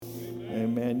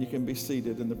Amen. You can be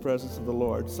seated in the presence of the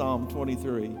Lord. Psalm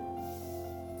 23.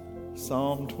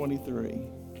 Psalm 23.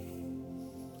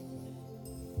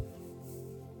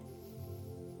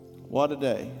 What a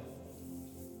day.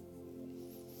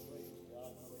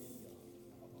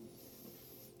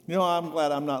 You know, I'm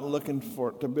glad I'm not looking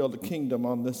to build a kingdom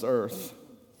on this earth.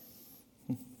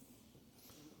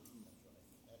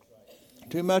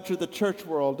 Too much of the church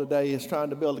world today is trying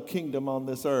to build a kingdom on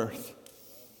this earth.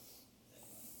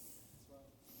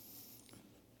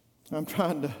 I'm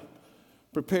trying to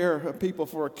prepare a people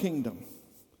for a kingdom,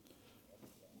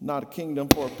 not a kingdom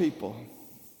for a people.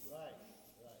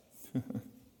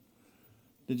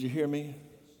 Did you hear me?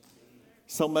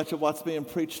 So much of what's being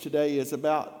preached today is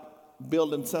about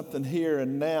building something here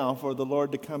and now for the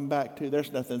Lord to come back to.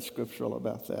 There's nothing scriptural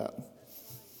about that.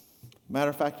 Matter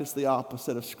of fact, it's the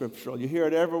opposite of scriptural. You hear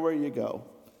it everywhere you go.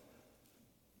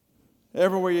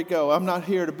 Everywhere you go. I'm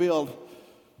here to build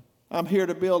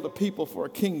a people for a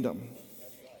kingdom,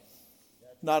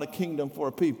 not a kingdom for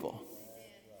a people.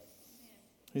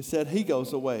 He said he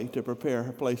goes away to prepare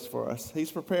a place for us.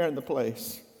 He's preparing the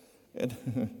place.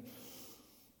 And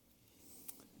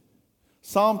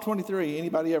Psalm 23,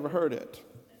 anybody ever heard it?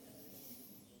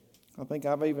 I think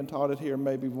I've even taught it here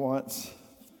maybe once.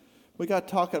 We got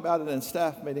talking about it in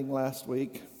staff meeting last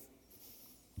week.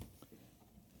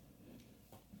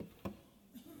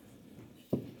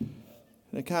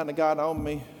 And it kind of got on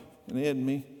me and in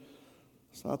me,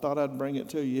 so I thought I'd bring it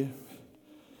to you.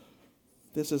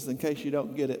 This is in case you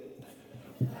don't get it.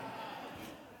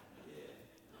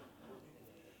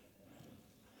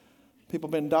 People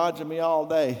have been dodging me all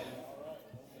day.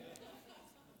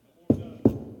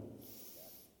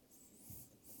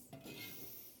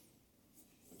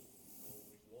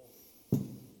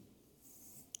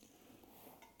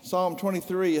 Psalm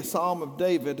 23, a psalm of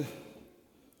David,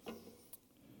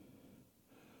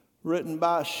 written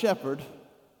by a shepherd.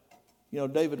 You know,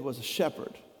 David was a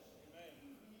shepherd.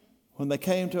 When they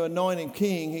came to anoint him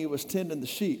king, he was tending the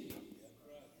sheep.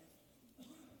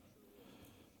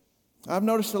 I've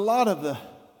noticed a lot of the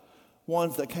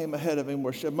ones that came ahead of him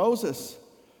were shepherds. Moses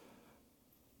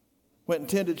went and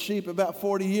tended sheep about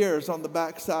 40 years on the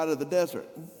backside of the desert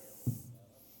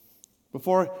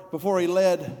before he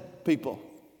led people.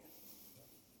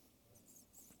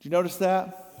 Did you notice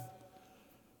that?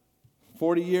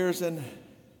 40 years in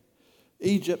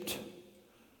Egypt.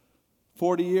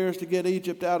 40 years to get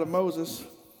Egypt out of Moses.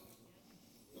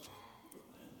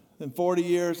 Then 40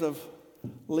 years of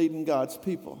leading God's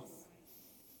people.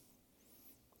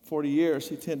 40 years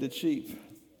he tended sheep.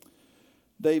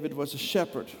 David was a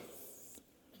shepherd.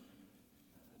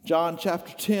 John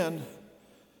chapter 10,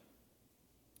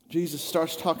 Jesus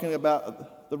starts talking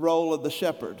about the role of the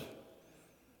shepherd.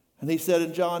 And he said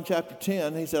in John chapter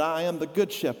 10, he said, I am the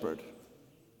good shepherd.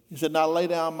 He said, and I lay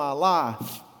down my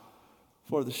life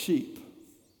for the sheep. And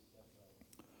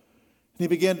he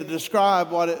began to describe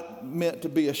what it meant to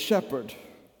be a shepherd.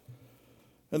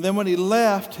 And then when he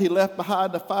left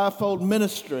behind a fivefold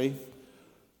ministry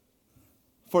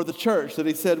for the church that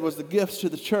he said was the gifts to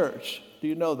the church. Do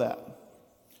you know that?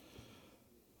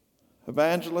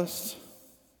 Evangelist,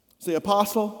 the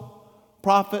apostle,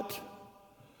 prophet,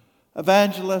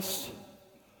 evangelist,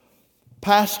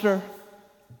 pastor,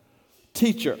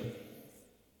 teacher.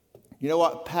 You know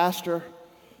what, pastor?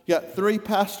 You got 3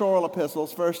 pastoral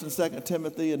epistles, 1st and 2nd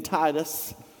Timothy and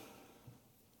Titus. Do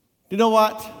you know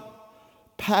what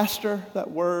pastor, that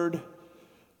word,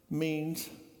 means?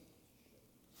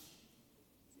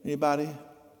 Anybody?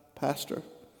 Pastor?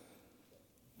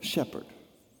 Shepherd.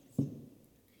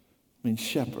 Means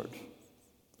shepherd.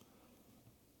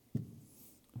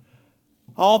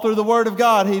 All through the Word of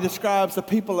God, he describes the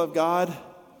people of God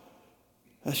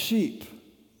as sheep.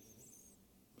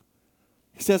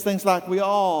 He says things like, we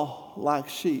all, like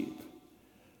sheep,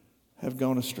 have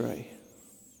gone astray.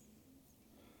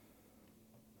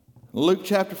 Luke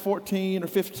chapter 14 or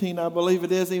 15, I believe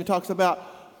it is, even talks about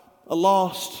a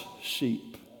lost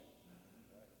sheep.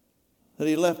 That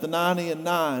he left the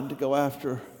 99 to go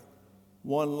after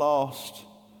one lost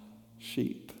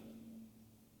sheep.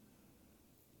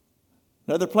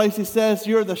 Another place he says,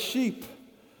 you're the sheep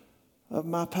of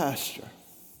my pasture.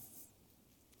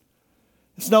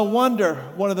 It's no wonder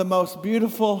one of the most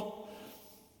beautiful,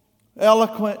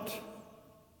 eloquent,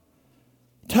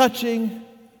 touching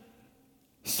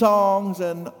songs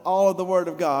in all of the Word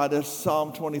of God is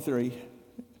Psalm 23.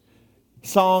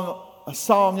 It's a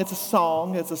song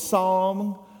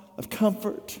of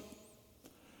comfort.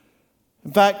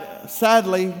 In fact,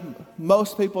 sadly,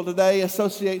 most people today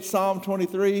associate Psalm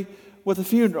 23 with a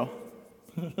funeral.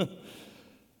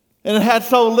 And it had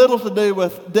so little to do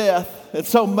with death and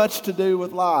so much to do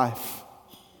with life.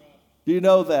 Do you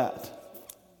know that?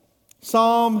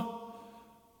 Psalm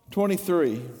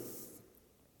 23.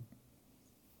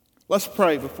 Let's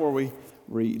pray before we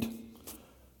read.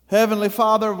 Heavenly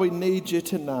Father, we need you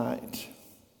tonight.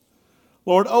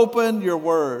 Lord, open your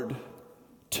word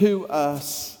to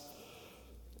us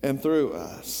and through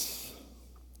us.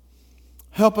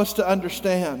 Help us to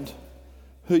understand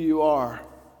who you are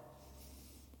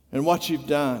and what you've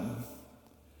done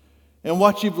and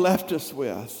what you've left us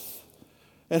with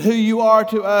and who you are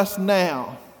to us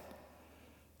now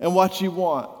and what you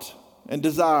want and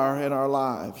desire in our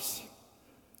lives.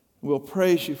 We'll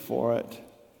praise you for it.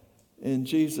 In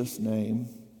Jesus' name,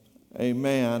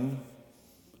 amen.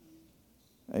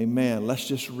 Amen. Let's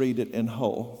just read it in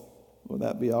whole. Will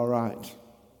that be all right?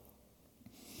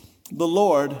 The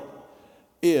Lord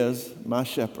is my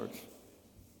shepherd.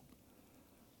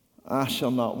 I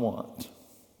shall not want.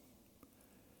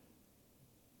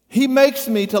 He makes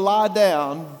me to lie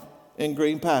down in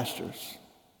green pastures.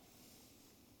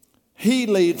 He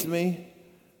leads me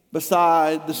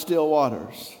beside the still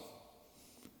waters.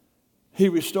 He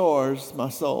restores my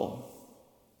soul.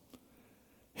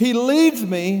 He leads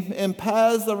me in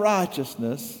paths of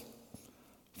righteousness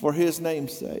for his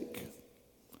name's sake.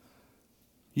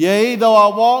 Yea, though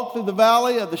I walk through the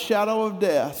valley of the shadow of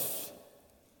death,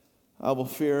 I will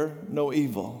fear no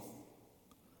evil,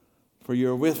 for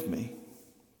you're with me.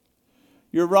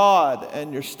 Your rod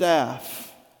and your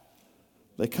staff,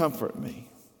 they comfort me.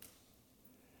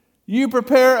 You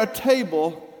prepare a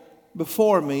table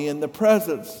before me in the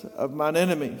presence of mine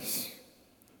enemies.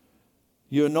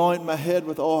 You anoint my head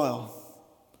with oil.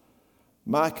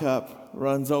 My cup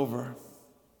runs over.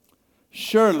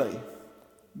 Surely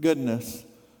goodness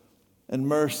and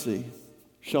mercy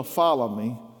shall follow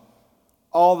me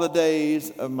all the days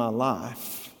of my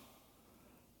life,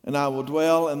 and I will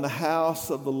dwell in the house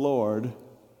of the Lord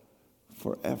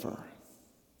forever.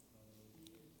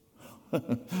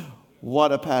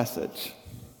 What a passage.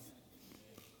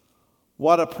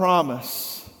 What a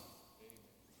promise.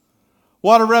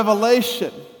 What a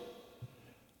revelation.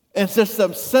 It's just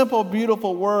some simple,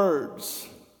 beautiful words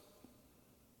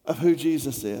of who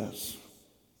Jesus is.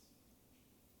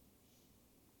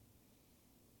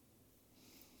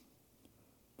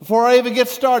 Before I even get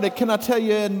started, can I tell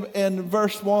you in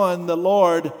verse 1, the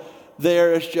Lord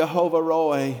there is Jehovah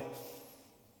Roe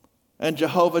and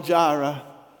Jehovah Jireh.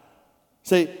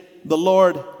 See, the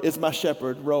Lord is my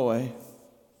shepherd, Roe.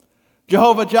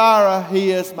 Jehovah Jireh,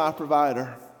 he is my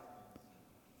provider.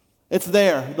 It's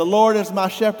there. The Lord is my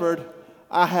shepherd.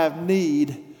 I have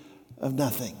need of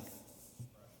nothing.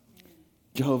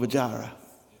 Jehovah Jireh.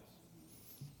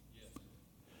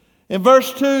 In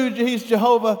verse 2, he's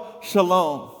Jehovah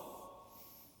Shalom,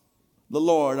 the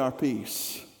Lord our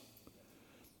peace.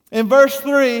 In verse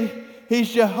 3,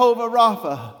 he's Jehovah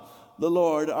Rapha, the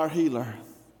Lord our healer.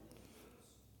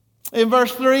 In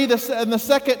verse 3, and the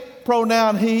second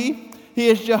pronoun he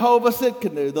is Jehovah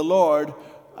Sidkenu, the Lord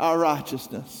our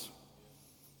righteousness.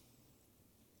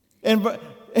 In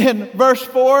verse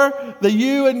 4, the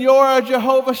you and your are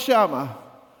Jehovah Shammah,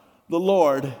 the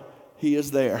Lord, he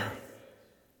is there.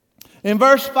 In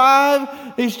verse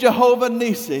 5, he's Jehovah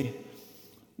Nisi,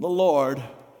 the Lord,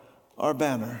 our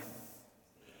banner.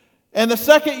 And the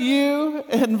second you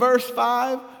in verse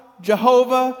 5,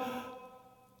 Jehovah,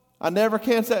 I never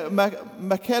can say it,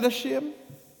 Makedashim,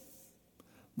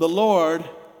 the Lord,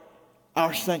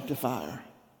 our sanctifier.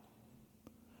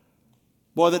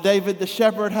 Boy, that David the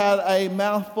shepherd had a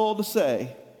mouthful to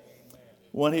say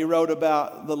when he wrote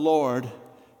about the Lord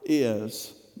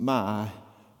is my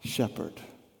shepherd.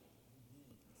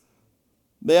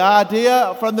 The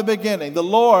idea from the beginning, the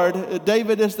Lord,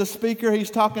 David is the speaker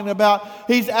he's talking about.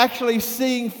 He's actually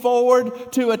seeing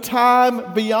forward to a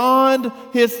time beyond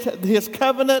his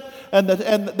covenant and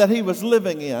that he was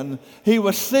living in. He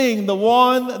was seeing the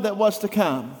one that was to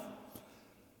come.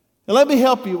 And let me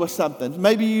help you with something.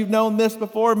 Maybe you've known this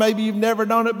before, maybe you've never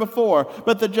known it before.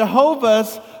 But the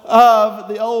Jehovah's of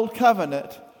the old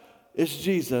covenant is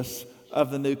Jesus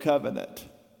of the new covenant.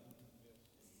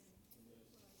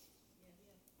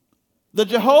 The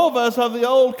Jehovah's of the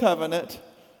old covenant,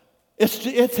 it's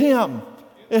him.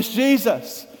 It's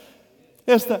Jesus.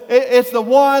 It's the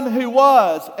one who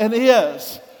was and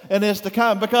is to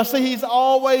come. Because see, he's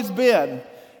always been,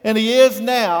 and he is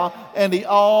now, and he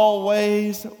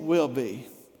always will be.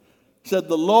 Said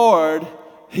the Lord,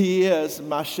 he is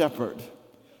my shepherd.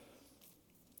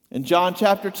 In John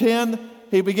chapter 10,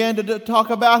 he began to talk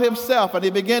about himself, and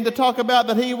he began to talk about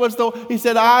that he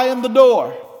said, I am the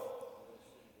door.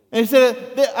 And he said,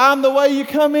 I'm the way you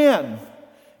come in.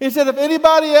 He said, if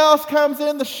anybody else comes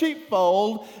in the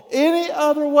sheepfold any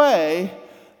other way,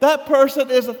 that person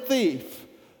is a thief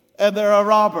and they're a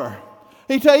robber.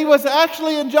 He was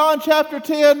actually in John chapter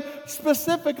 10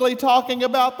 specifically talking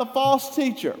about the false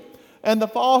teacher and the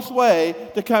false way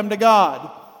to come to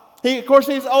God. Of course,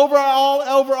 he's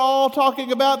overall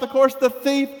talking about, of course, the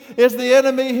thief is the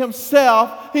enemy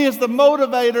himself. He is the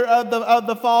motivator of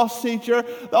the false teacher.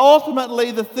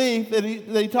 Ultimately, the thief that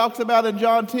he talks about in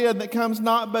John 10 that comes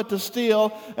not but to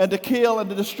steal and to kill and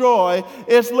to destroy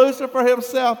is Lucifer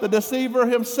himself, the deceiver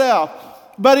himself.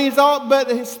 But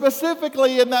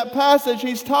specifically in that passage,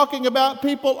 he's talking about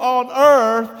people on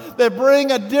earth that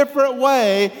bring a different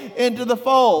way into the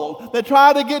fold, that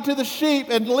try to get to the sheep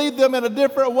and lead them in a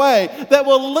different way, that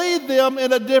will lead them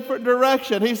in a different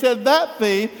direction. He said that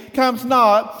thief comes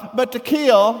not but to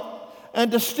kill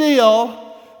and to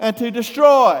steal and to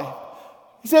destroy.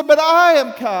 He said, but I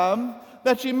am come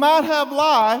that you might have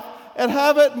life and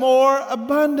have it more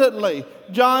abundantly.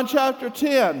 John chapter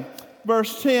 10,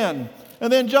 verse 10.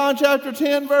 And then John chapter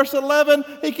 10, verse 11,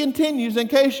 he continues, in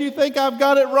case you think I've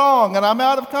got it wrong and I'm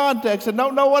out of context and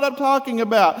don't know what I'm talking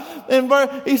about.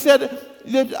 He said,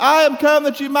 that I am come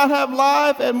that you might have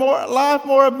life and life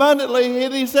more abundantly.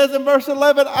 And he says in verse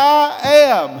 11, I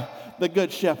am the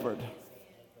good shepherd.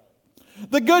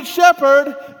 The good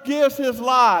shepherd gives his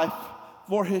life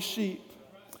for his sheep.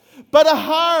 But a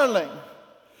hireling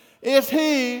is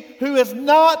he who is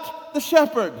not the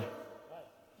shepherd.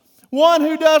 One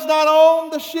who does not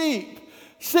own the sheep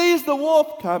sees the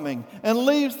wolf coming and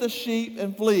leaves the sheep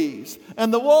and flees.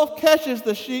 And the wolf catches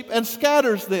the sheep and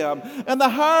scatters them. And the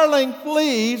hireling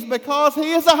flees because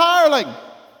he is a hireling.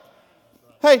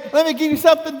 Hey, let me give you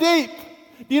something deep.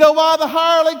 Do you know why the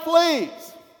hireling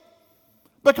flees?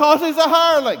 Because he's a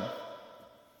hireling.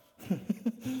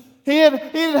 He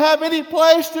didn't have any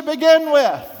place to begin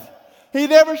with. He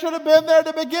never should have been there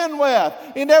to begin with.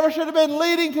 He never should have been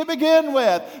leading to begin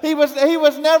with. He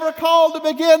was never called to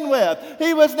begin with.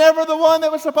 He was never the one that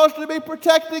was supposed to be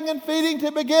protecting and feeding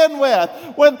to begin with.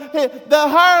 The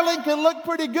hireling can look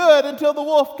pretty good until the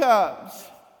wolf comes.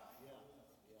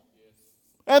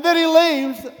 And then he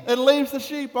leaves the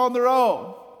sheep on their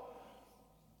own.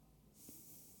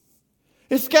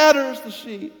 He scatters the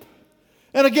sheep.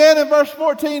 And again in verse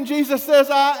 14, Jesus says,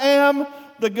 I am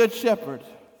the good shepherd.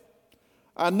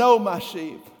 I know my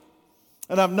sheep,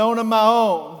 and I've known of my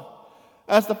own.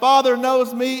 As the Father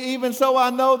knows me, even so I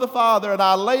know the Father, and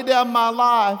I lay down my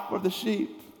life for the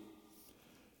sheep.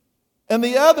 And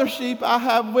the other sheep I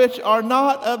have which are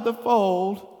not of the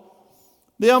fold,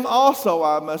 them also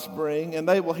I must bring, and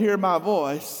they will hear my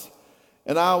voice,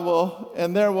 and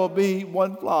there will be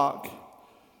one flock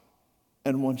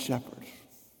and one shepherd.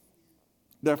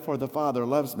 Therefore the Father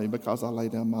loves me, because I lay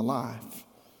down my life,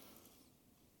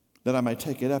 that I may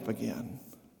take it up again.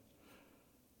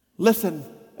 Listen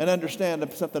and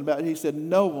understand something about it. He said,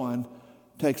 no one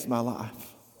takes my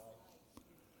life.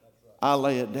 I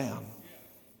lay it down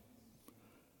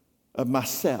of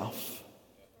myself.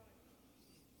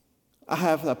 I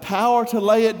have the power to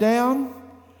lay it down,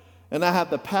 and I have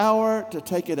the power to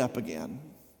take it up again.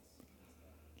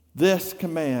 This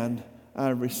command I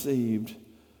received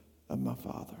of my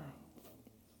Father.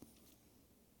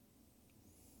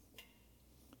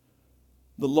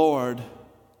 The Lord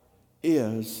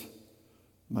is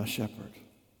my shepherd.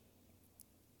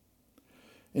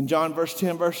 In John verse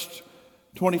 10, verse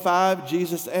 25,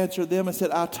 Jesus answered them and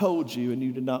said, I told you, and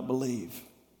you did not believe.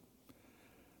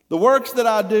 The works that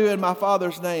I do in my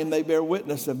Father's name, they bear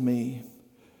witness of me.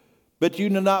 But you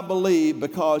do not believe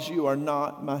because you are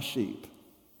not my sheep.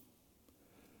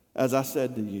 As I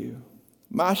said to you,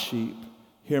 my sheep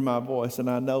hear my voice,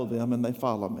 and I know them, and they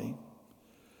follow me.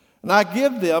 And I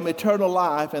give them eternal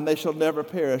life, and they shall never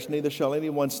perish, neither shall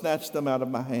anyone snatch them out of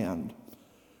my hand.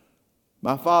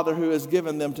 My Father who has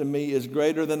given them to me is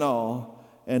greater than all,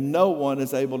 and no one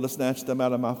is able to snatch them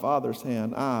out of my Father's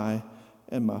hand. I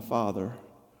and my Father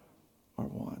are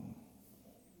one.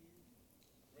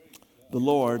 The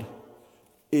Lord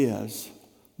is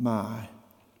my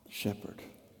shepherd.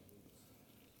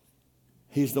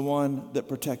 He's the one that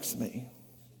protects me.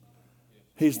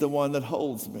 He's the one that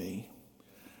holds me.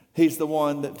 He's the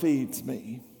one that feeds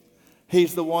me.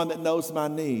 He's the one that knows my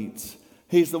needs.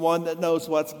 He's the one that knows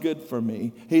what's good for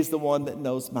me. He's the one that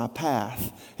knows my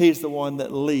path. He's the one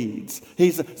that leads.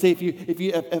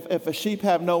 If a sheep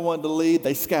have no one to lead,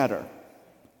 they scatter.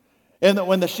 And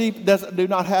when the sheep do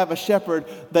not have a shepherd,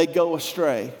 they go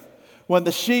astray. When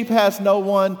the sheep has no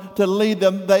one to lead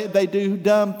them, they do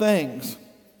dumb things.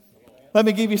 Let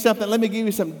me give you something. Let me give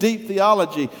you some deep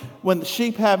theology. When the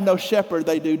sheep have no shepherd,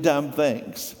 they do dumb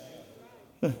things.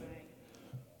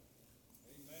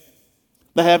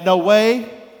 They have no way.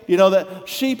 You know that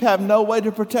sheep have no way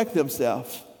to protect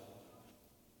themselves.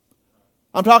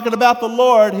 I'm talking about the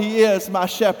Lord. He is my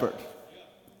shepherd.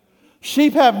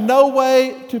 Sheep have no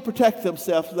way to protect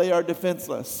themselves. They are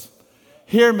defenseless.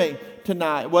 Hear me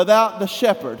tonight. Without the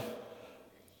shepherd,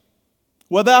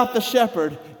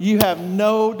 you have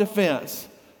no defense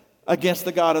against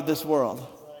the God of this world.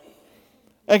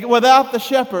 Without the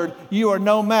shepherd, you are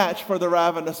no match for the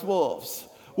ravenous wolves.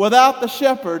 Without the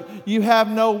shepherd, you have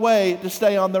no way to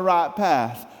stay on the right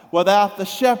path. Without the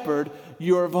shepherd,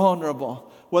 you are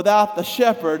vulnerable. Without the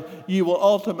shepherd, you will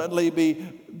ultimately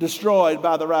be destroyed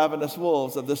by the ravenous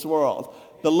wolves of this world.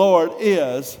 The Lord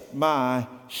is my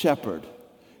shepherd.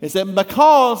 He said,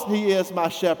 because he is my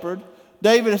shepherd,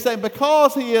 David is saying,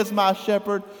 because he is my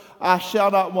shepherd, I shall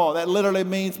not want. That literally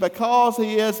means because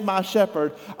he is my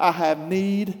shepherd, I have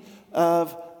need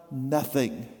of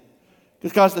nothing.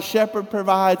 Because the shepherd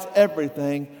provides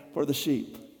everything for the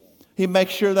sheep. He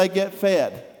makes sure they get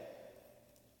fed.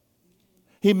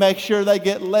 He makes sure they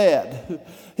get led.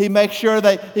 He makes sure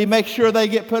they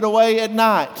get put away at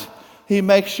night. He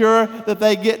makes sure that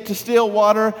they get to still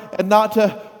water and not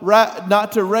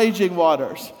to raging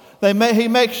waters. He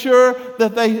makes sure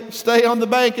that they stay on the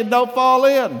bank and don't fall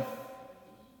in.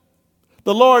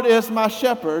 The Lord is my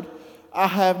shepherd. I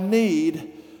have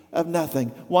need of nothing.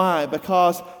 Why?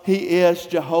 Because he is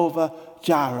Jehovah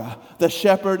Jireh. The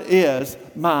shepherd is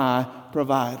my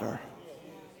provider.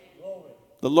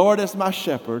 The Lord is my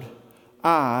shepherd.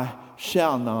 I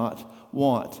shall not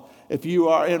want. If you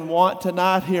are in want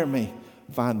tonight, hear me.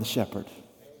 Find the shepherd.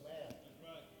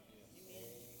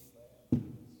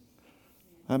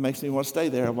 That makes me want to stay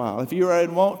there a while. If you are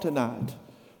in want tonight,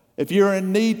 if you're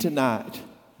in need tonight,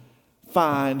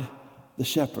 find the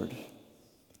shepherd.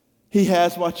 He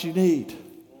has what you need.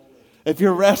 If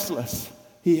you're restless,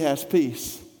 he has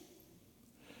peace.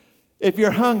 If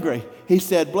you're hungry, he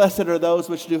said, blessed are those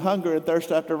which do hunger and thirst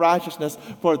after righteousness,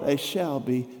 for they shall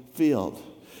be filled.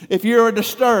 If you are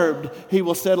disturbed, he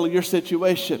will settle your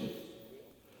situation.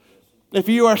 If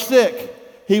you are sick,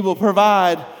 he will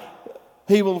provide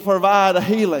a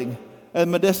healing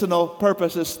and medicinal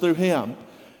purposes through him.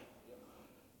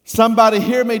 Somebody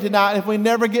hear me tonight. If we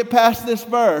never get past this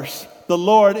verse, the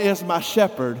Lord is my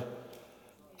shepherd.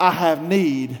 I have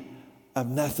need of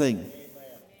nothing.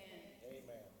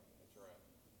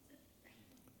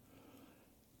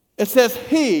 It says,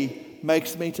 he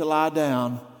makes me to lie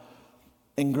down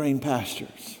in green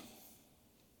pastures.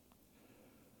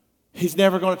 He's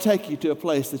never going to take you to a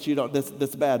place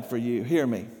that's bad for you. Hear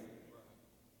me.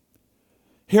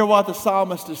 Hear what the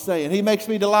psalmist is saying. He makes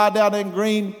me to lie down in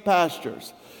green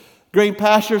pastures. Green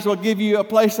pastures will give you a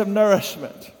place of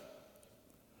nourishment.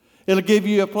 It'll give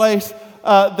you a place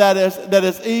that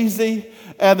is easy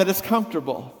and that is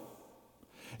comfortable.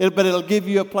 But it'll give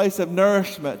you a place of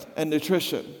nourishment and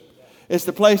nutrition. It's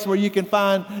the place where you can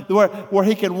find, where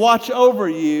he can watch over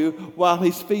you while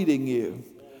he's feeding you.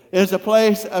 It's a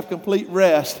place of complete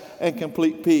rest and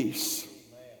complete peace.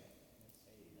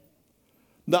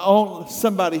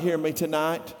 Somebody hear me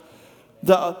tonight.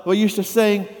 We used to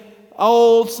sing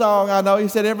old song. I know you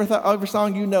said every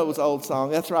song you know is old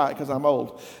song. That's right, because I'm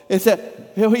old. It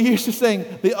said we used to sing,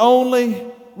 the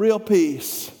only real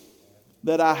peace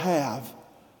that I have,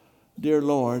 dear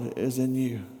Lord, is in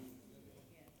you.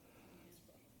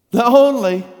 The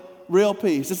only real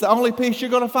peace. It's the only peace you're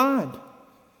going to find.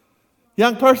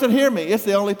 Young person, hear me. It's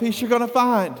the only peace you're going to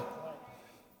find.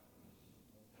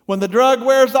 When the drug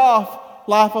wears off,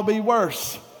 life will be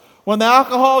worse. When the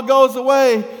alcohol goes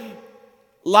away,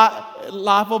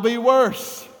 life will be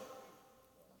worse.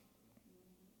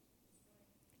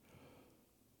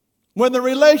 When the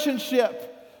relationship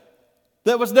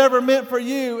that was never meant for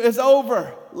you is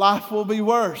over, life will be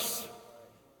worse.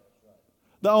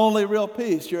 The only real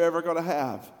peace you're ever going to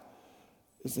have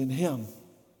is in him.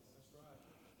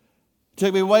 It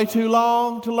took me way too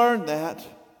long to learn that.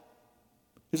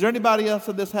 Is there anybody else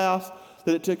in this house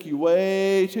that it took you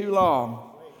way too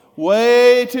long?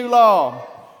 Way too long.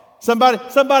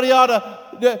 Somebody ought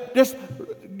to just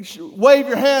wave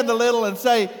your hand a little and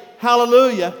say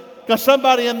hallelujah, because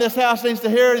somebody in this house needs to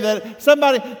hear that.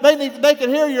 They can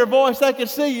hear your voice, they can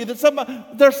see you.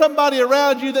 There's somebody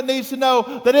around you that needs to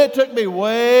know that it took me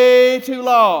way too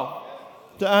long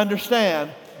to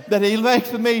understand that he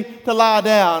makes me to lie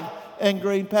down in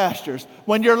green pastures.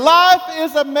 When your life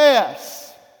is a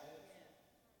mess,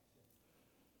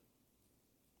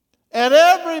 and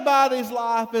everybody's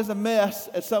life is a mess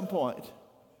at some point,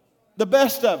 the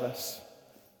best of us,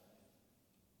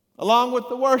 along with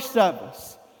the worst of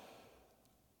us.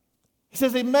 He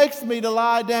says he makes me to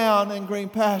lie down in green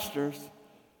pastures.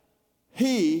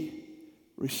 He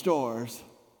restores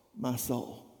my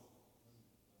soul.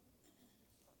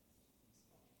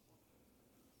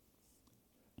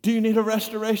 Do you need a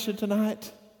restoration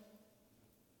tonight?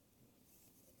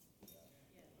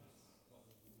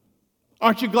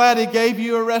 Aren't you glad he gave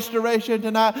you a restoration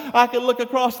tonight? I can look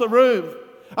across the room.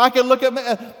 I can look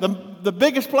at the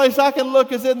biggest place I can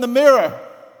look is in the mirror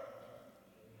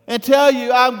and tell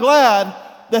you I'm glad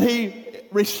that he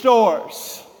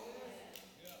restores.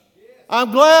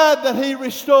 I'm glad that he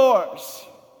restores.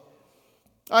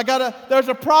 There's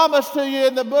a promise to you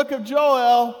in the book of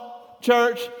Joel,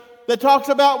 church, that talks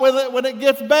about when it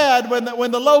gets bad,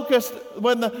 when the locusts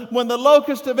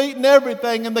have eaten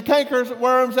everything and the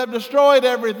cankerworms have destroyed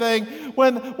everything,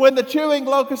 when the chewing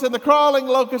locusts and the crawling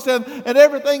locusts and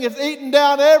everything is eaten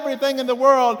down everything in the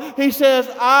world, he says,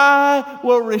 I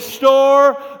will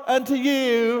restore unto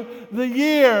you the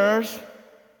years.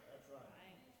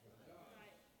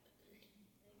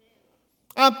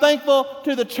 I'm thankful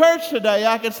to the church today.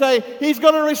 I can say he's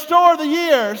going to restore the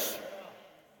years.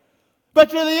 But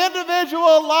to the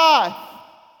individual life,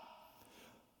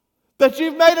 that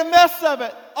you've made a mess of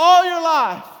it all your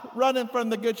life, running from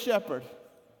the Good Shepherd,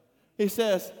 he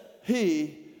says,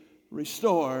 he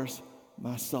restores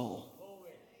my soul.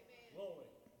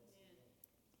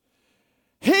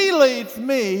 He leads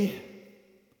me,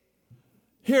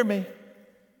 hear me,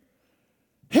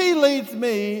 he leads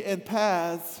me in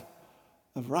paths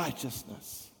of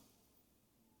righteousness.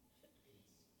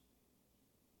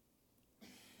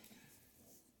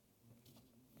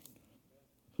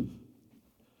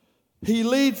 He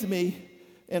leads me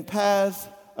in paths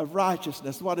of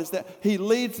righteousness. What is that? He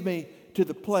leads me to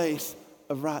the place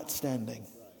of right standing.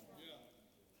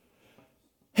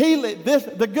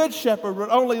 The Good Shepherd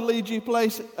will only lead you to a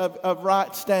place of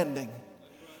right standing.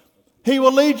 He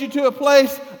will lead you to a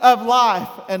place of life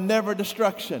and never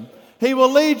destruction. He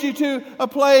will lead you to a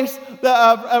place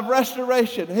of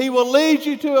restoration. He will lead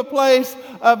you to a place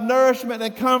of nourishment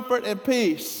and comfort and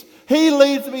peace. He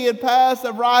leads me in paths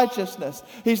of righteousness.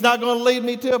 He's not going to lead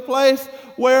me to a place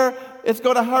where it's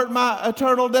going to hurt my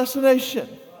eternal destination.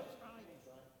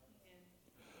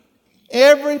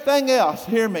 Everything else,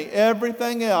 hear me,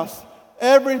 everything else,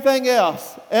 every person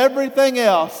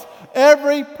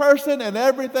and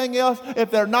everything else,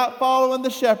 if they're not following the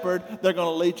shepherd, they're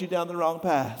going to lead you down the wrong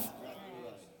path.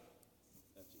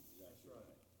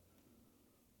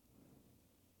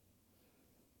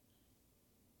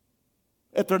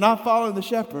 If they're not following the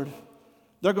shepherd,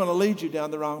 they're going to lead you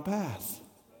down the wrong path.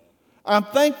 I'm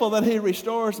thankful that he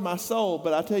restores my soul,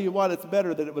 but I tell you what, it's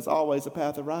better that it was always a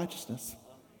path of righteousness.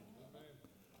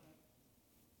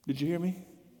 Did you hear me?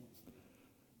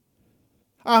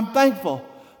 I'm thankful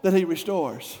that he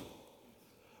restores,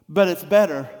 but it's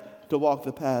better to walk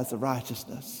the paths of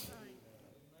righteousness.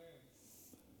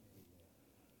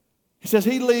 He says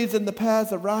he leads in the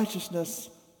paths of righteousness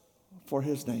for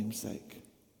his name's sake.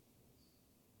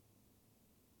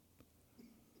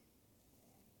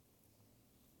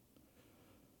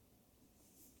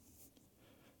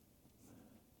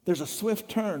 There's a swift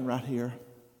turn right here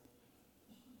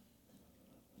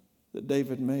that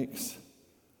David makes.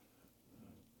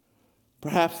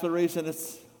 Perhaps the reason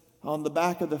it's on the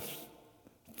back of the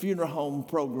funeral home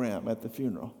program at the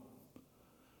funeral.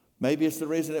 Maybe it's the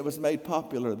reason it was made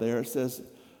popular there. It says,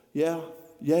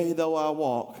 yea, though I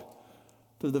walk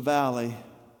through the valley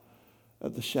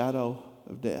of the shadow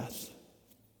of death.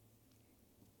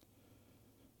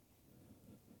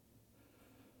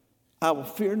 I will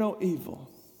fear no evil,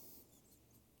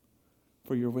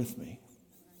 for you're with me.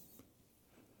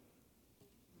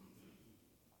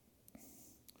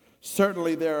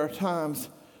 Certainly there are times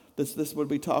that this would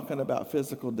be talking about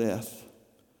physical death.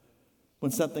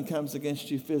 When something comes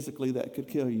against you physically that could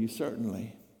kill you,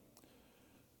 certainly.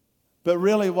 But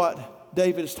really what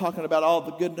David is talking about, all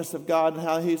the goodness of God and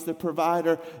how he's the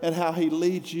provider and how he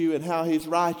leads you and how he's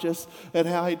righteous and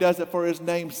how he does it for his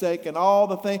name's sake and all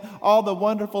the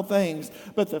wonderful things.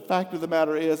 But the fact of the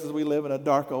matter is we live in a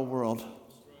dark old world.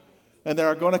 And there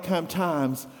are going to come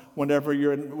times whenever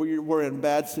we're in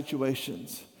bad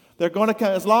situations. They're going to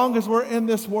come, as long as we're in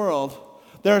this world,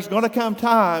 there's going to come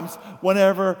times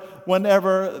whenever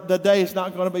the day is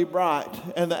not going to be bright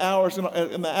and the hour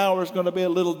is going to be a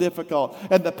little difficult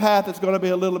and the path is going to be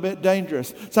a little bit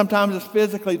dangerous. Sometimes it's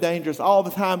physically dangerous. All the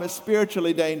time it's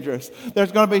spiritually dangerous.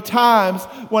 There's going to be times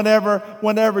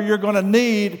whenever you're going to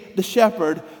need the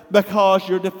shepherd because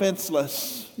you're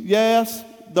defenseless. Yes,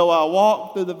 though I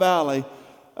walk through the valley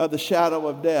of the shadow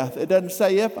of death. It doesn't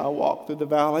say if I walk through the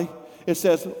valley. It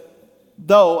says,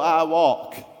 though I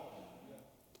walk.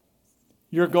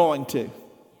 You're going to.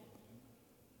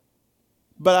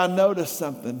 But I noticed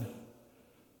something.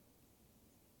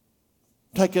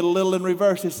 take it a little in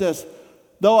reverse. He says,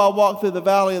 though I walk through the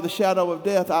valley of the shadow of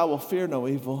death, I will fear no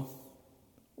evil.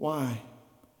 Why?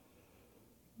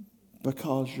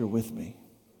 Because you're with me.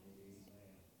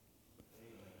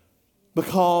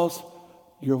 Because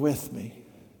you're with me.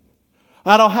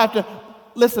 I don't have to,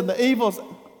 listen, the evil's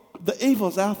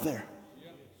out there.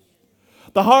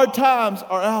 The hard times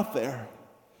are out there.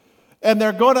 And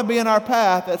they're going to be in our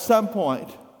path at some point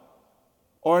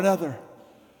or another.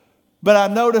 But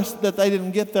I noticed that they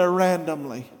didn't get there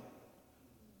randomly.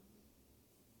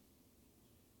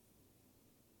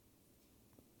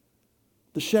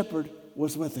 The shepherd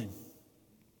was with him.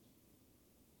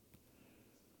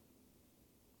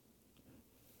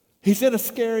 He's in a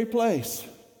scary place.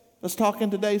 Let's talk in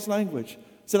today's language.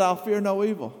 He said, I'll fear no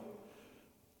evil.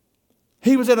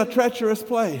 He was in a treacherous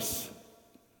place,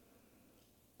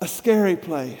 a scary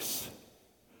place,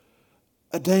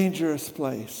 a dangerous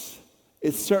place.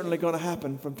 It's certainly going to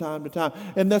happen from time to time.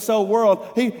 In this old world,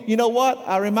 you know what?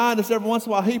 I remind us every once in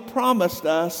a while, he promised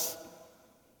us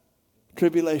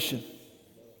tribulation.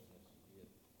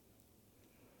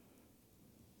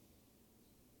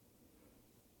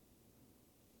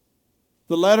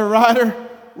 The letter writer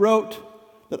wrote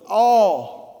that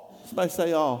somebody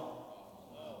say all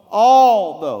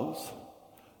those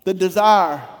that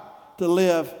desire to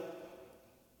live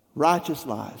righteous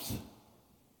lives.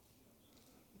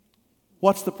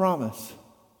 What's the promise?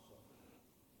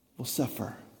 Will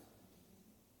suffer.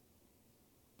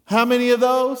 How many of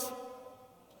those?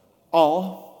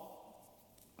 All.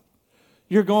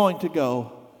 You're going to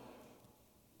go.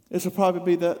 This will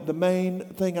probably be the main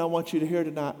thing I want you to hear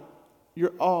tonight. We're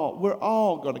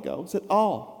all going to go. Is it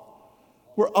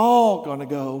all? We're all going to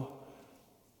go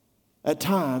at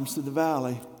times to the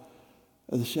valley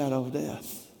of the shadow of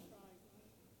death.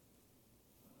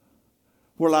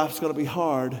 Where life's going to be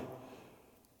hard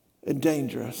and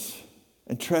dangerous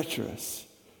and treacherous.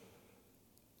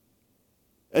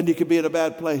 And you could be in a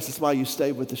bad place. That's why you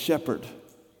stay with the shepherd.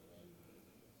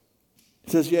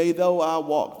 It says, yea, though I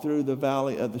walk through the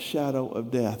valley of the shadow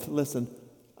of death. Listen,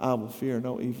 I will fear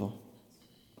no evil.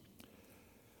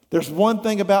 There's one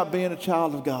thing about being a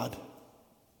child of God.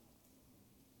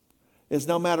 Is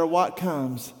no matter what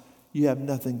comes, you have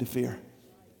nothing to fear.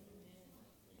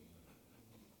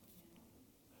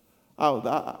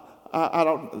 I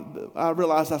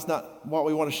realize that's not what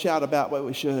we want to shout about, but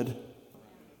we should.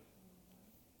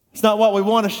 It's not what we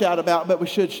want to shout about, but we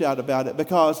should shout about it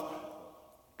because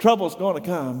trouble's going to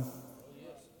come.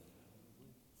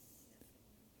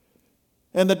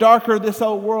 And the darker this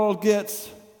old world gets,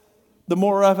 the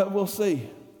more of it we'll see.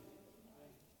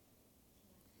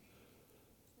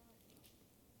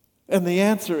 And the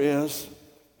answer is,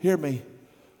 hear me,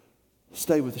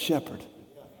 stay with the shepherd.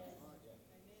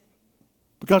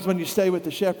 Because when you stay with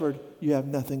the shepherd, you have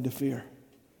nothing to fear.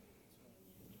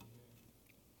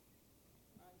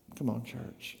 Come on,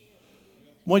 church.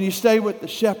 When you stay with the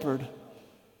shepherd,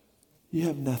 you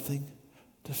have nothing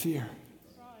to fear.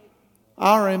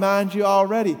 I'll remind you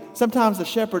already, sometimes the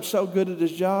shepherd's so good at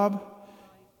his job,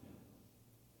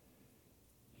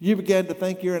 you begin to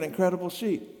think you're an incredible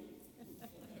sheep.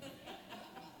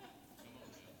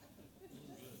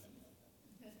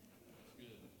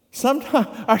 Sometimes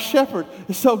our shepherd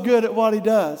is so good at what he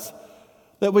does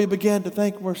that we begin to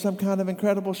think we're some kind of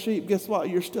incredible sheep. Guess what?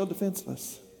 You're still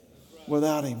defenseless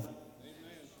without him.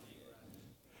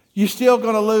 You're still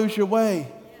going to lose your way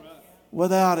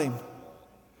without him.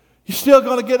 You're still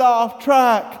going to get off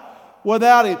track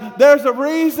without him. There's a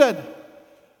reason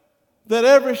that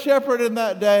every shepherd in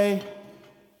that day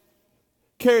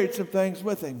carried some things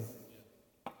with him.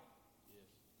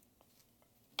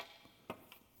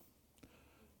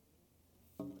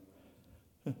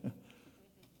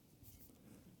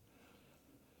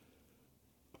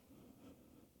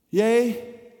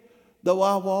 Yea, though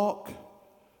I walk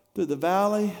through the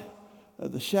valley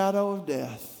of the shadow of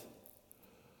death,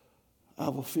 I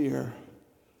will fear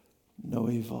no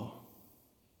evil,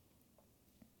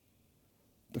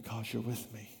 because you're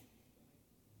with me.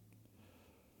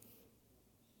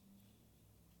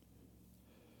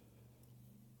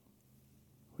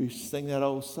 We sing that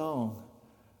old song,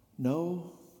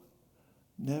 no,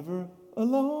 never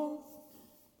alone.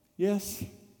 Yes,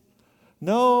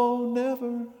 no,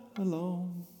 never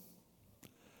alone.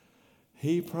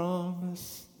 He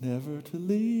promised never to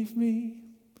leave me,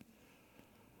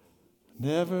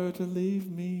 never to leave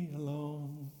me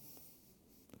alone.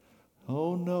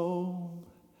 Oh no,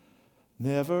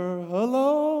 never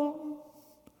alone.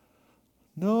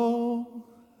 No,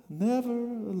 never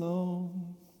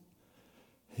alone.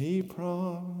 He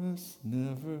promised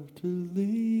never to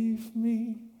leave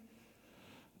me,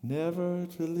 never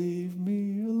to leave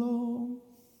me alone.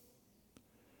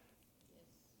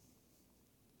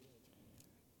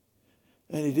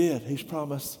 And he did. He's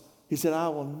promised. He said, I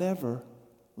will never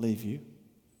leave you.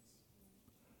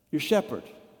 Your shepherd.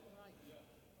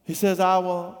 He says, I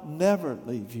will never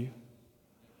leave you.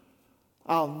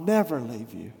 I'll never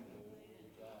leave you.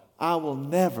 I will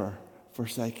never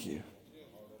forsake you.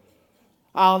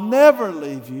 I'll never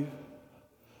leave you.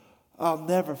 I'll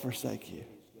never forsake you.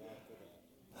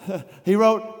 He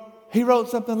wrote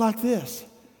something like this.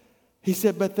 He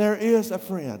said, but there is a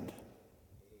friend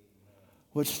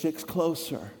which sticks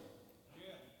closer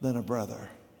than a brother.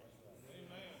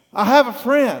 I have a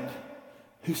friend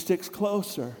who sticks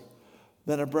closer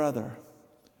than a brother,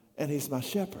 and he's my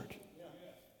shepherd.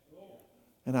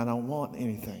 And I don't want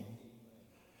anything.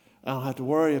 I don't have to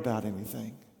worry about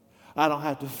anything. I don't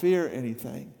have to fear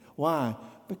anything. Why?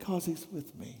 Because he's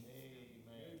with me.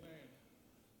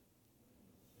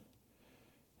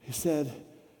 He said,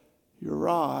 your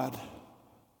rod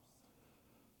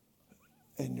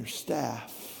and your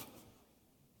staff,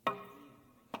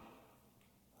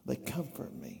 they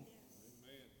comfort me.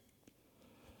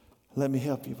 Let me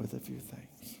help you with a few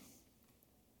things.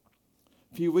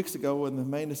 A few weeks ago when the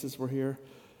Manuses were here,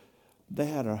 they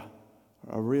had a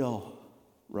real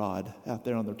rod out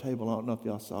there on their table. I don't know if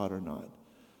y'all saw it or not.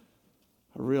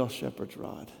 A real shepherd's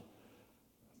rod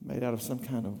made out of some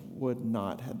kind of wood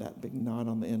knot, had that big knot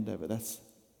on the end of it. That's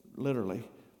literally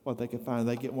what they could find.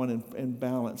 They get one in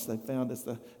balance. They found it's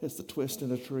the twist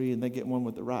in a tree, and they get one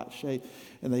with the right shape,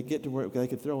 and they get to where they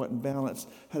could throw it in balance.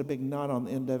 Had a big knot on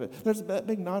the end of it. That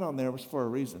big knot on there was for a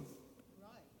reason. Right.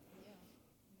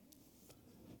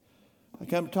 Yeah. I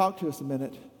come to talk to us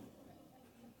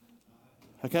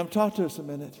a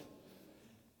minute.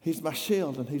 He's my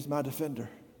shield and he's my defender.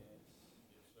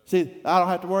 See, I don't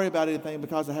have to worry about anything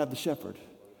because I have the shepherd.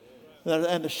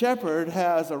 And the shepherd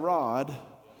has a rod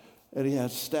and he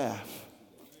has a staff.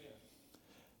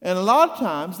 And a lot of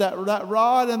times that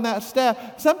rod and that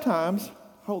staff, sometimes,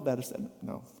 hold that a second.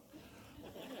 No.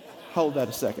 Hold that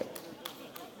a second.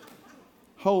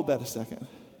 Hold that a second.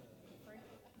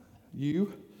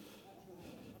 You.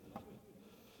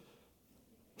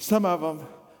 Some of them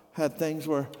had things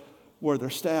where their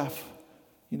staff,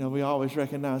 we always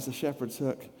recognize the shepherd's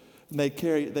hook. And they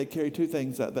carry two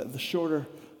things, the shorter,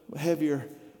 heavier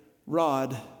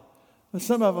rod. But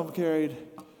some of them carried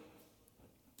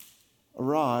a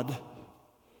rod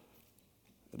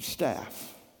and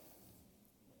staff.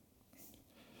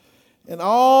 And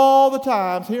all the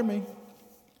times, hear me.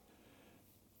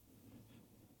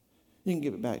 You can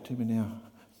give it back to me now.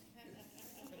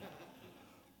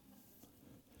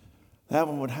 That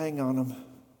one would hang on them.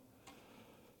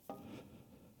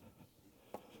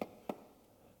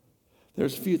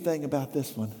 There's a few things about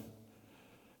this one.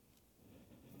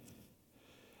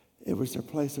 It was their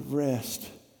place of rest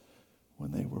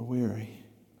when they were weary.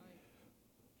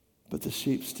 But the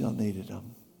sheep still needed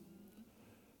them.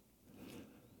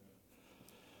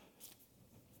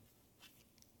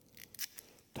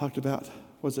 Talked about,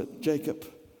 was it Jacob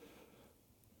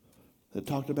that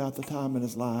talked about the time in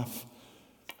his life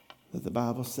that the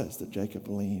Bible says that Jacob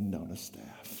leaned on a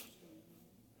staff.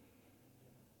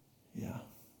 Yeah.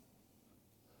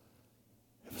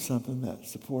 It was something that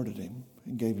supported him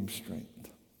and gave him strength.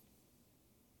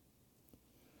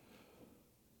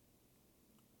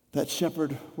 That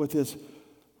shepherd with his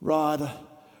rod,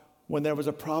 when there was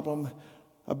a problem,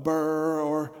 a burr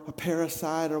or a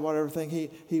parasite or whatever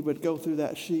thing, he would go through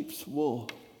that sheep's wool,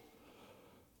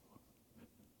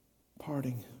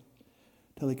 parting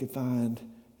till he could find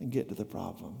and get to the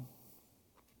problem.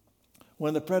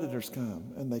 When the predators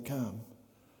come, and they come,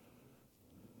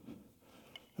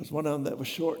 there's one of them that was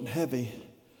short and heavy.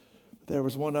 There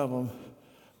was one of them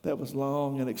that was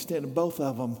long and extended. Both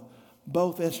of them,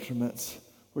 both instruments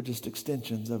were just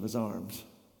extensions of his arms.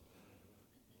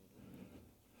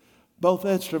 Both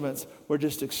instruments were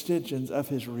just extensions of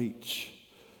his reach.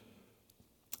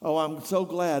 Oh, I'm so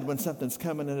glad when something's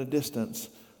coming in a distance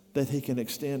that he can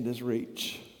extend his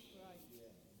reach.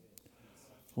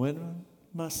 When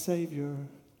my Savior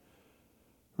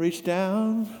reached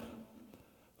down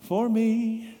for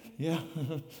me, yeah.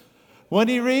 When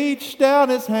he reached down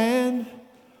his hand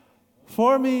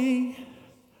for me,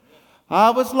 I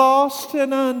was lost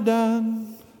and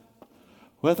undone,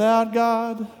 without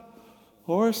God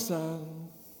or Son.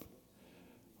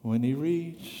 When he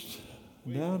reached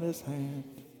down his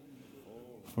hand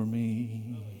for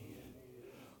me,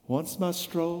 once my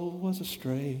stroll was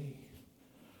astray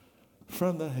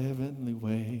from the heavenly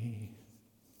way.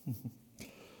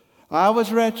 I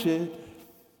was wretched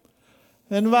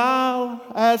and vile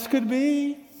as could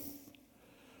be,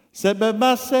 Said, but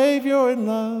my Savior in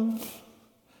love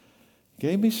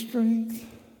gave me strength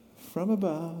from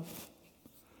above,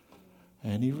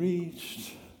 and he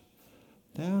reached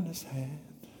down his hand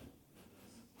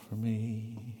for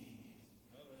me.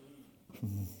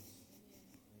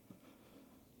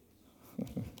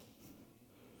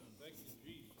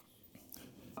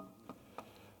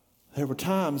 There were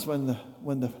times when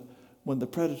the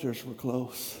predators were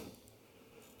close,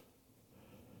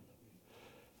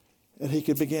 and he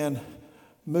could begin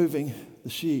moving the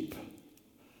sheep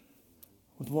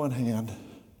with one hand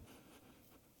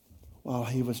while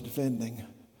he was defending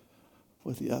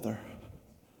with the other.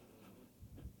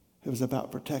 It was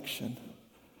about protection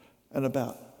and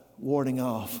about warding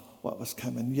off what was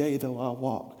coming. Yea, though I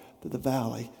walk through the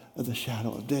valley of the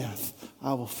shadow of death,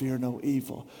 I will fear no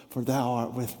evil, for thou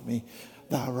art with me.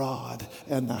 Thy rod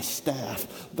and thy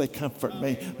staff, they comfort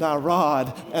me. Thy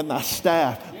rod and thy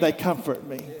staff, they comfort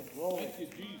me.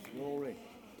 Glory.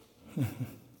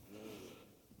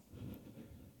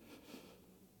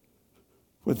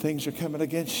 When things are coming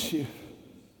against you.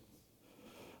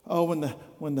 Oh,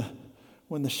 when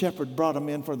the shepherd brought him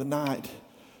in for the night,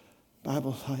 the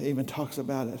Bible even talks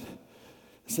about it.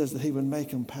 It says that he would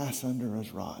make him pass under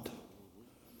his rod.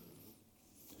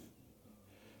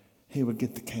 He would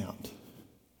get the count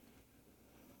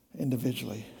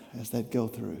individually as they'd go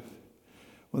through.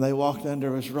 When they walked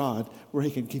under his rod, where he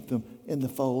could keep them in the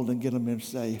fold and get them in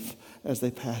safe as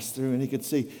they passed through. And he could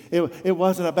see, it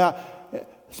wasn't about,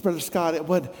 Brother Scott,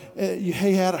 he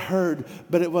had a herd,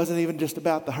 but it wasn't even just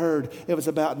about the herd. It was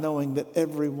about knowing that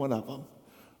every one of them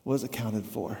was accounted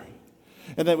for.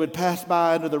 And they would pass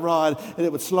by under the rod, and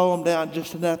it would slow them down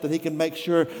just enough that he could make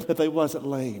sure that they wasn't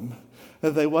lame,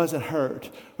 that they wasn't hurt,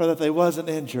 or that they wasn't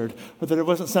injured, or that it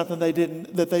wasn't something they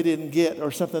didn't get,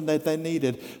 or something that they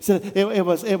needed. So it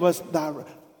was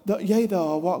yea,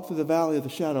 though I walk through the valley of the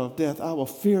shadow of death, I will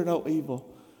fear no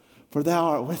evil, for thou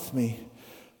art with me.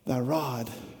 Thy rod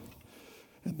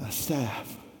and thy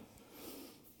staff,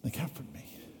 they comfort me.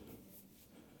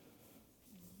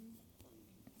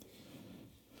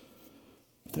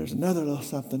 But there's another little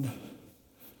something.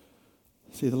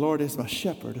 See, the Lord is my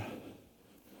shepherd.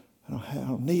 I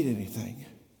don't need anything.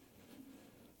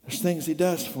 There's things he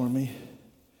does for me.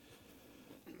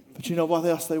 But you know what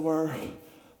else they were?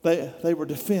 They were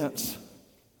defense.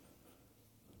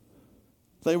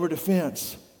 They were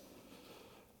defense.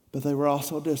 But they were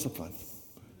also discipline.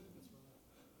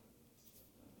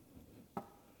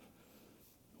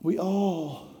 We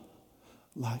all,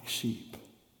 like sheep,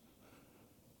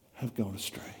 have gone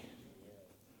astray.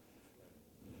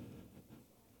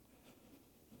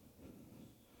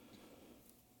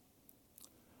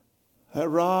 That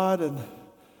rod and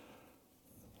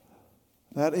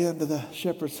that end of the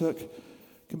shepherd's hook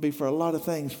can be for a lot of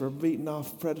things, for beating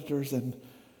off predators and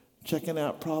checking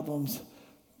out problems.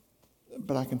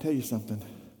 But I can tell you something.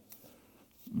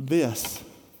 This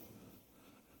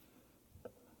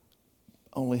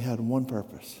only had one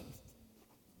purpose.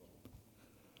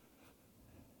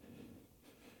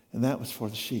 And that was for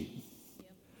the sheep.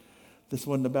 Yep. This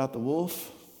wasn't about the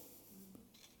wolf.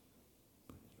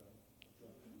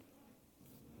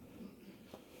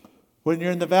 When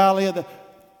you're in the valley of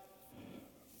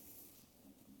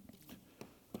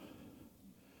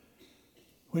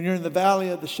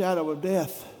the shadow of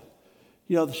death,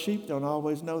 you know, the sheep don't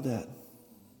always know that.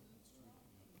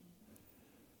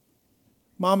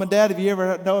 Mom and Dad, have you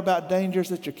ever know about dangers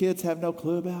that your kids have no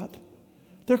clue about?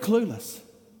 They're clueless.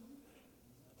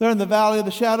 They're in the valley of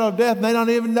the shadow of death and they don't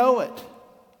even know it.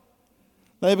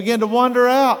 They begin to wander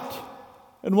out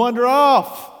and wander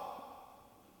off.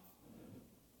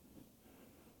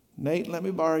 Nate, let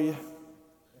me borrow you.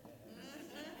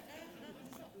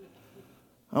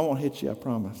 I won't hit you, I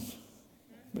promise.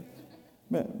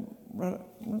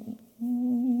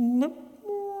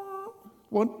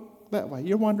 One that way.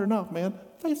 You're wandering off, man.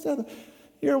 Face the other.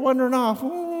 You're wandering off.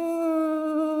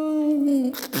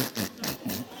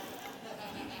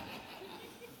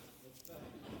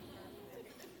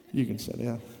 You can sit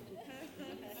down.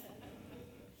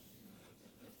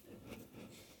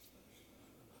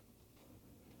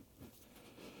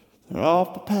 They're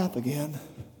off the path again.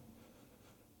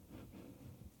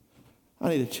 I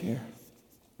need a chair.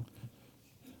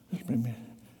 Just bring me,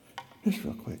 just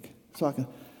real quick, so I can.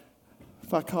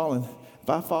 If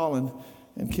I fall and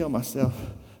kill myself,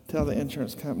 tell the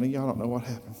insurance company y'all don't know what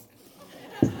happened.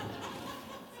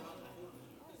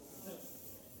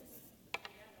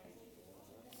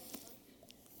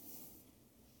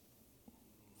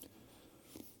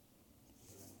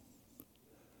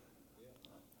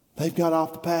 They've got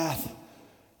off the path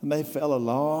and they fell a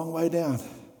long way down.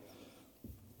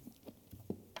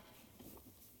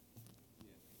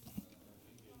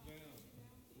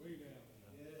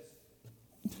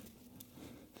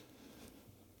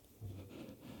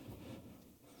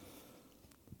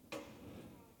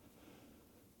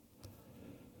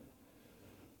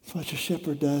 That's what your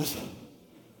shepherd does.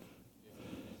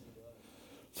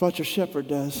 That's what your shepherd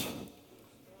does.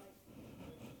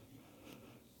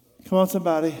 Come on,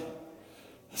 somebody.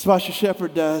 That's what your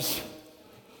shepherd does.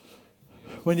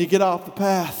 When you get off the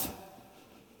path,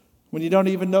 when you don't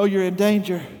even know you're in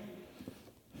danger.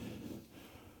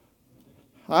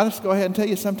 I'll just go ahead and tell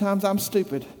you, sometimes I'm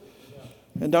stupid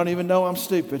and don't even know I'm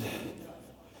stupid.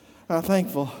 I'm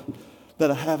thankful that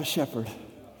I have a shepherd.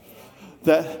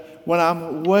 That when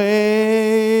I'm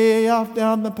way off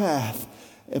down the path,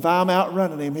 if I'm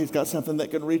outrunning him, he's got something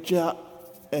that can reach out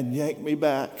and yank me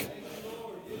back.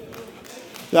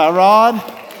 Thy rod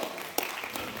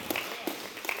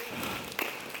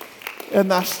and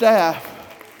thy staff.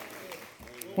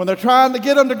 When they're trying to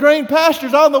get them to green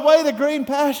pastures, on the way to green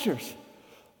pastures,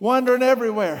 wandering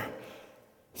everywhere.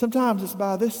 Sometimes it's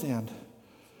by this end.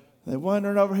 They're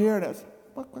wandering over here and it's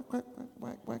whack, whack, whack, whack,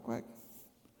 whack, whack, whack.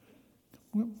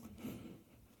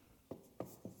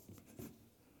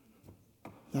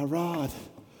 Thy rod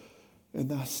and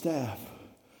thy staff,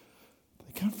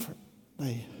 they comfort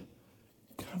me.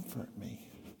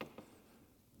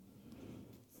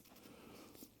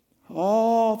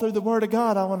 All through the Word of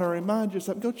God, I want to remind you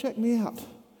something. Go check me out.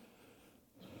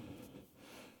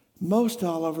 Most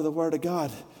all over the Word of God,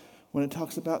 when it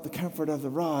talks about the comfort of the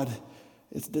rod,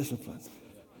 it's discipline.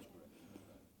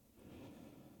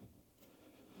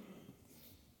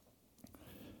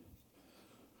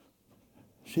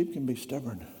 Sheep can be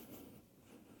stubborn.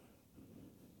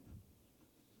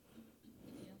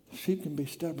 Sheep can be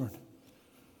stubborn.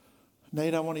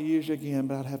 Nate, I want to use you again,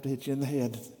 but I'd have to hit you in the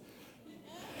head.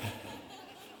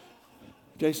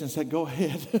 Jason said, go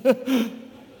ahead.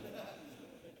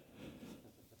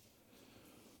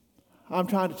 I'm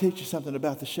trying to teach you something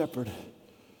about the shepherd.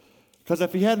 Because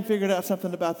if you hadn't figured out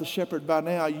something about the shepherd by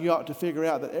now, you ought to figure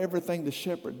out that everything the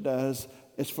shepherd does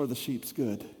is for the sheep's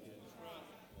good.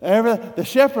 The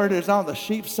shepherd is on the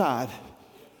sheep's side.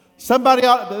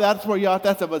 That's where you ought,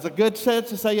 that was a good chance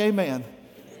to say amen.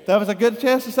 That was a good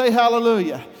chance to say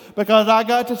hallelujah. Because I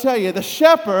got to tell you, the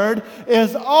shepherd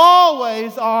is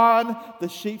always on the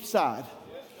sheep's side.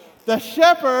 The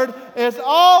shepherd is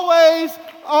always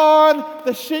on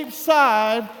the sheep's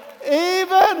side,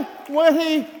 even when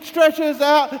he stretches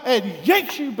out and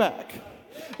yanks you back.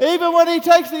 Even when he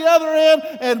takes the other end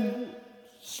and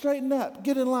straighten up,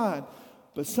 get in line.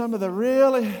 But some of the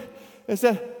really, it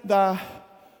said, thy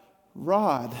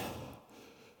rod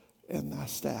and thy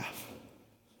staff.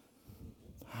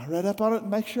 I read up on it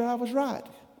and make sure I was right.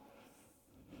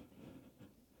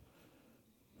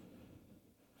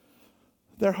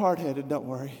 They're hard-headed, don't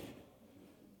worry.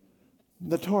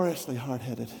 Notoriously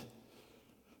hard-headed.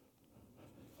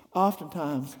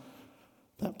 Oftentimes,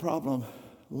 that problem,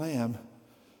 lamb,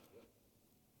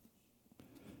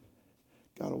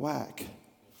 got a whack.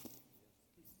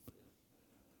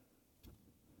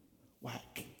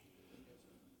 Whack.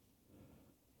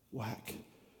 Whack.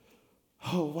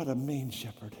 Oh, what a mean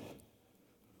shepherd.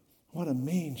 What a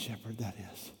mean shepherd that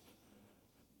is.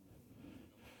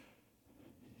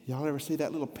 Y'all ever see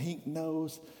that little pink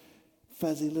nose,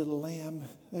 fuzzy little lamb?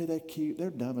 They're cute.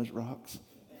 They're dumb as rocks.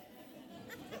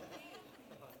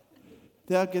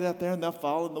 They'll get out there and they'll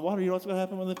fall in the water. You know what's going to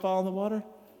happen when they fall in the water?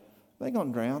 They're going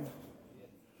to drown.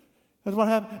 That's what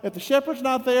happens. If the shepherd's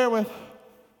not there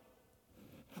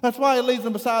that's why he leads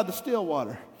them beside the still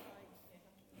water.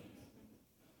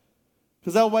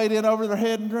 Because they'll wade in over their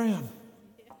head and drown.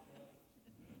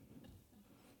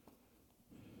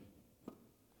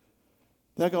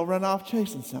 They'll go run off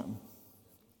chasing something.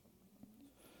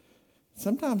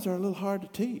 Sometimes they're a little hard to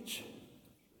teach.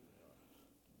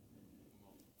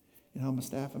 You know, my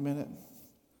staff a minute.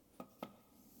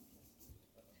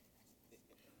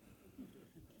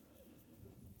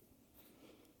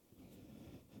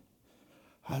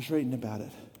 I was reading about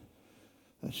it,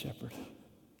 that shepherd.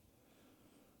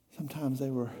 Sometimes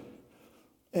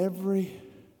every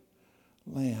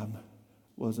lamb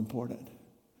was important.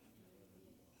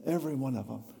 Every one of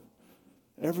them.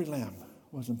 Every lamb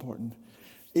was important.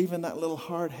 Even that little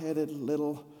hard-headed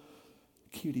little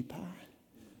cutie pie.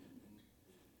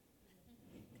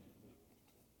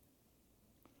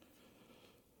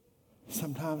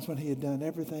 Sometimes when he had done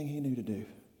everything he knew to do,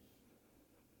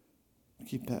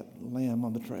 keep that lamb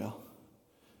on the trail,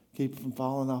 keep it from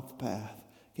falling off the path,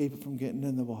 keep it from getting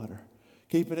in the water,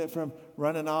 keeping it from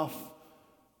running off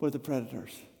with the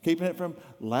predators, keeping it from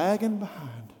lagging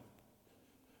behind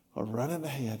or running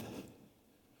ahead.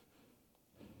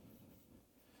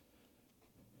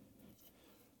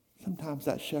 Sometimes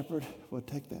that shepherd would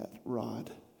take that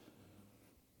rod,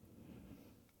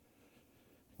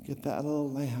 get that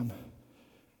little lamb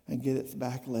and get its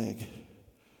back leg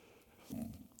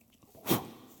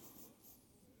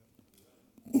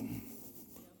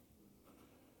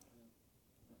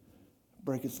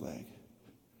break its leg.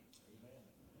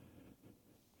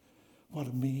 What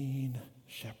a mean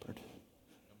shepherd.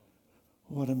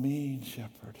 What a mean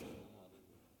shepherd.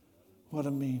 What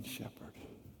a mean shepherd.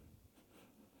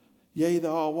 Yea,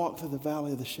 though I walk through the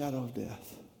valley of the shadow of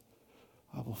death,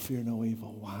 I will fear no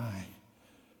evil. Why?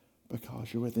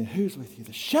 Because you're with me. Who's with you?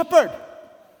 The shepherd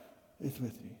is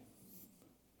with you.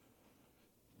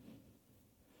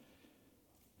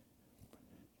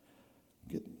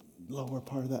 Get the lower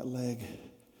part of that leg.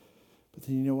 But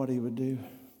then you know what he would do?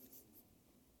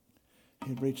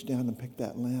 He'd reach down and pick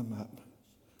that lamb up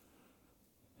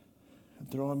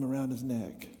and throw him around his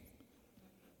neck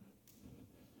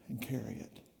and carry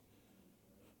it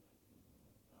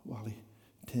while he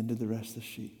tended the rest of the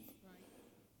sheep.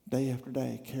 Day after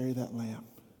day, carry that lamb.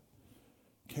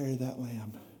 Carry that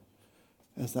lamb.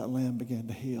 As that lamb began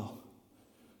to heal,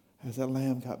 as that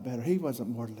lamb got better, he wasn't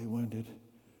mortally wounded.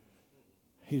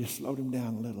 He just slowed him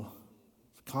down a little,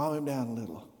 calm him down a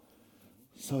little,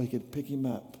 so he could pick him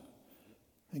up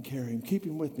and carry him, keep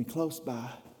him with me close by.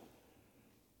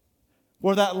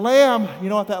 Where that lamb, you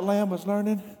know what that lamb was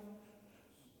learning?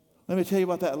 Let me tell you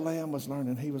what that lamb was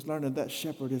learning. He was learning that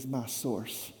shepherd is my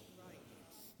source.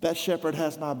 That shepherd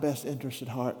has my best interest at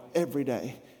heart every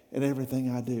day in everything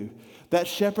I do. That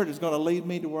shepherd is going to lead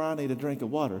me to where I need a drink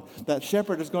of water. That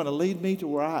shepherd is going to lead me to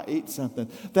where I eat something.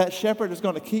 That shepherd is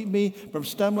going to keep me from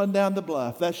stumbling down the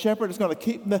bluff. That shepherd is going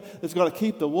to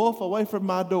keep the wolf away from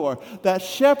my door. That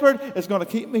shepherd is going to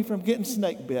keep me from getting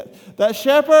snake bit. That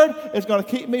shepherd is going to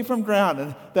keep me from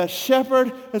drowning. That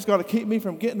shepherd is going to keep me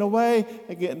from getting away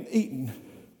and getting eaten.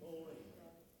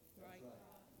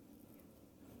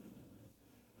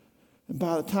 And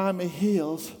by the time he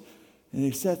heals and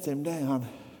he sets him down,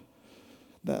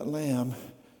 that lamb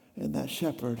and that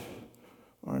shepherd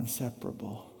are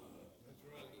inseparable.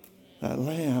 That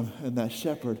lamb and that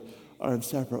shepherd are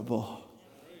inseparable.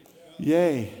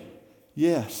 Yea,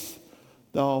 yes,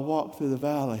 though I walk through the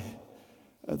valley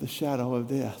of the shadow of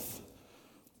death,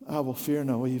 I will fear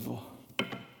no evil.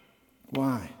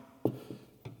 Why?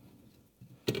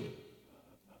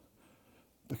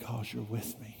 Because you're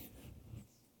with me.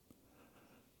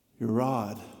 Your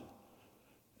rod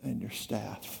and your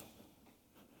staff,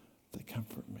 they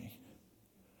comfort me.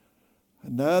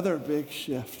 Another big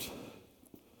shift.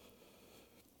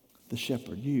 The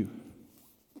shepherd, you.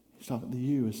 He's talking to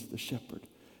you as the shepherd.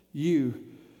 You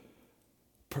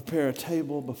prepare a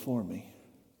table before me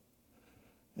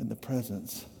in the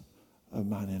presence of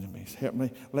mine enemies.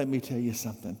 Let me tell you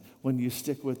something. When you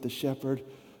stick with the shepherd,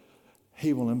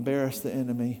 he will embarrass the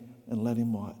enemy and let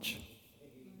him watch.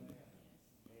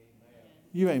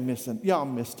 You ain't missing. Y'all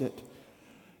missed it.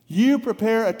 You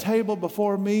prepare a table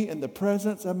before me in the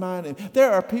presence of mine enemies.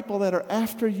 There are people that are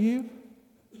after you.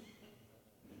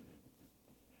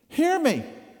 Hear me.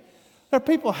 There are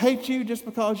people hate you just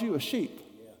because you a sheep.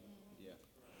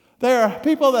 There are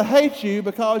people that hate you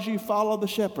because you follow the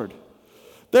shepherd.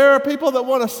 There are people that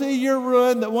want to see your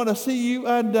ruin, that want to see you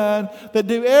undone, that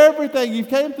do everything. You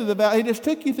came through the valley. He just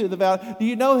took you through the valley. Do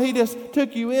you know he just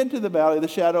took you into the valley of the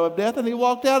shadow of death, and he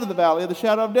walked out of the valley of the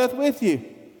shadow of death with you?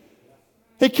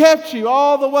 He kept you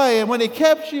all the way. And when he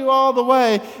kept you all the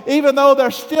way, even though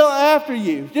they're still after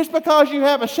you, just because you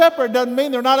have a shepherd doesn't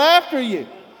mean they're not after you.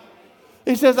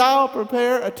 He says, I'll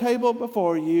prepare a table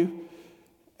before you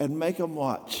and make them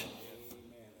watch.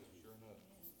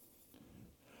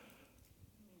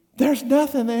 There's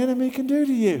nothing the enemy can do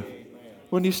to you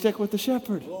when you stick with the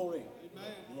shepherd. Glory.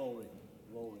 Glory.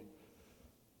 Glory.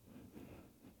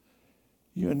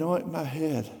 You anoint my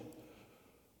head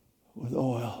with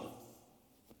oil.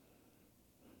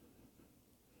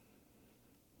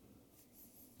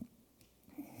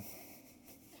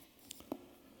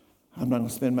 I'm not going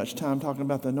to spend much time talking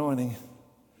about the anointing.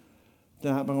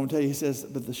 Tonight, I'm going to tell you, he says,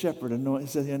 but the shepherd he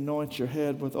says he anoints your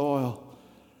head with oil.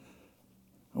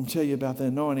 I'm going to tell you about the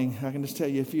anointing. I can just tell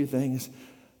you a few things.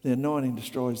 The anointing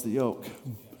destroys the yoke.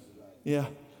 Yeah.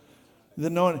 The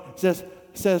anointing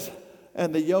says,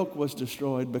 and the yoke was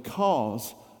destroyed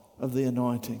because of the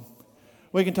anointing.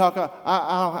 We can talk,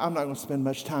 I'm not going to spend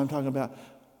much time talking about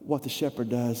what the shepherd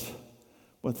does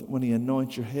when he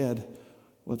anoints your head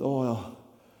with oil.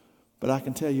 But I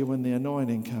can tell you when the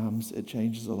anointing comes, it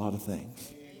changes a lot of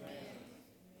things.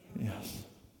 Yes.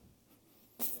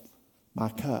 My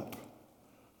cup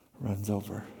runs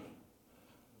over.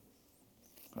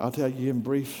 I'll tell you in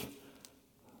brief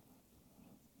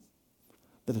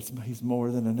that he's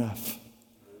more than enough.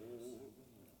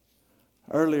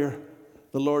 Earlier,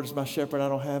 the Lord is my shepherd. I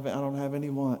don't have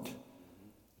any want.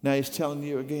 Now he's telling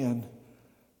you again,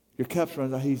 your cup's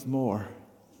running over. He's more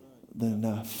than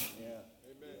enough.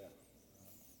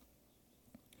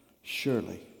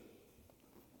 Surely.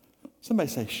 Somebody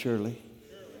say surely.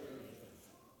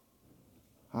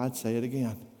 I'd say it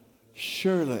again.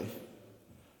 Surely.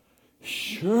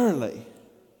 Surely.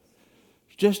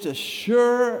 Just as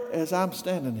sure as I'm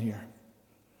standing here.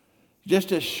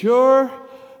 Just as sure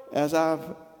as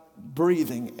I'm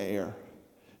breathing air.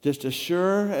 Just as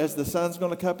sure as the sun's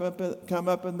going to come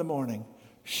up in the morning.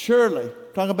 Surely.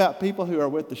 Talking about people who are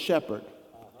with the shepherd.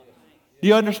 Do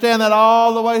you understand that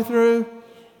all the way through?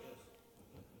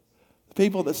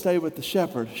 People that stay with the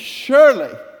shepherd.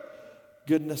 Surely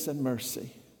goodness and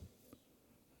mercy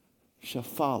shall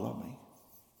follow me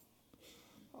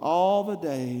all the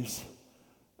days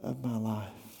of my life.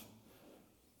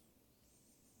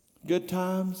 Good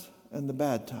times and the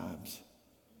bad times.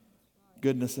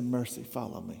 Goodness and mercy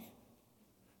follow me.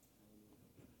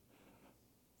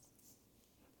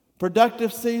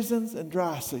 Productive seasons and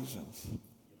dry seasons.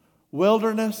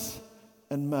 Wilderness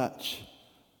and much.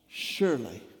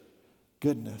 Surely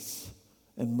goodness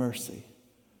and mercy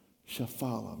shall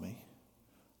follow me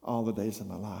all the days of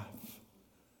my life.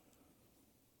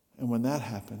 And when that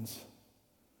happens,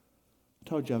 I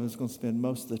told you I was going to spend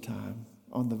most of the time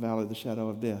on the valley of the shadow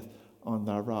of death, on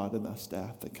thy rod and thy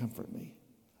staff that comfort me.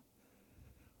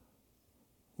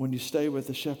 When you stay with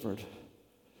the shepherd,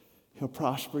 he'll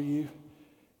prosper you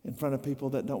in front of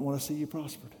people that don't want to see you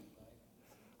prospered.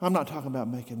 I'm not talking about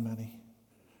making money.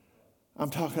 I'm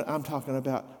talking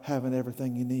about having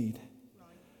everything you need.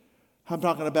 I'm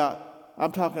talking about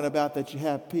that you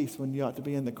have peace when you ought to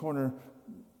be in the corner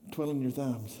twiddling your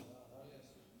thumbs.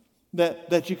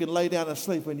 That you can lay down and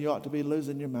sleep when you ought to be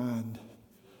losing your mind.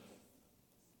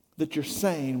 That you're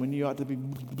sane when you ought to be.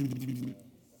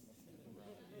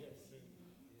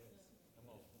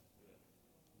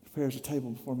 Prepares a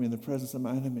table before me in the presence of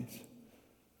my enemies.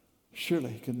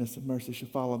 Surely goodness and mercy shall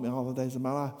follow me all the days of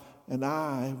my life, and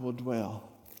I will dwell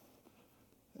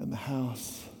in the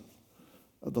house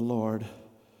of the Lord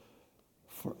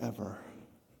forever.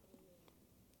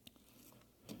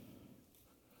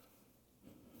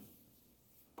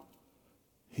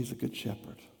 He's a good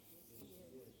shepherd.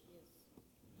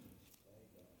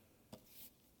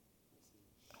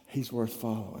 He's worth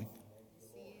following.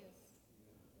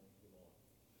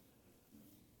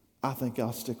 I think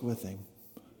I'll stick with him.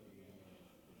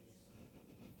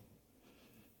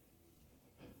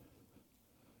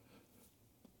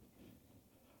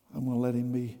 I'm going to let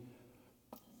him be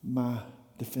my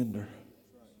defender.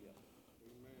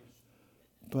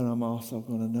 But I'm also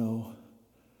going to know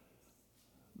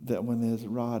that when his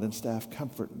rod and staff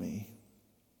comfort me,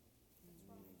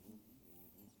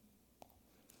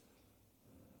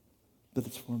 that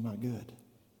it's for my good.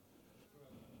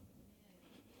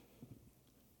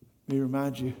 Let me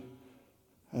remind you,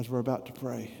 as we're about to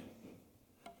pray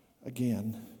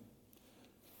again,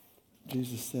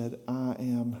 Jesus said, I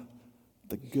am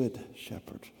the good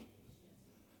shepherd.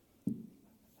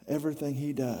 Everything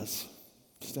he does,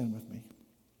 stand with me.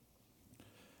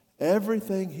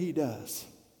 Everything he does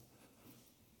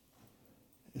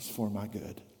is for my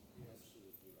good.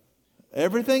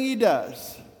 Everything he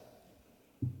does,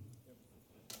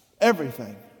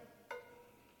 everything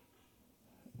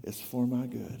is for my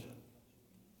good.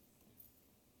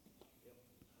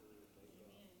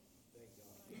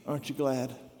 Aren't you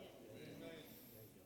glad?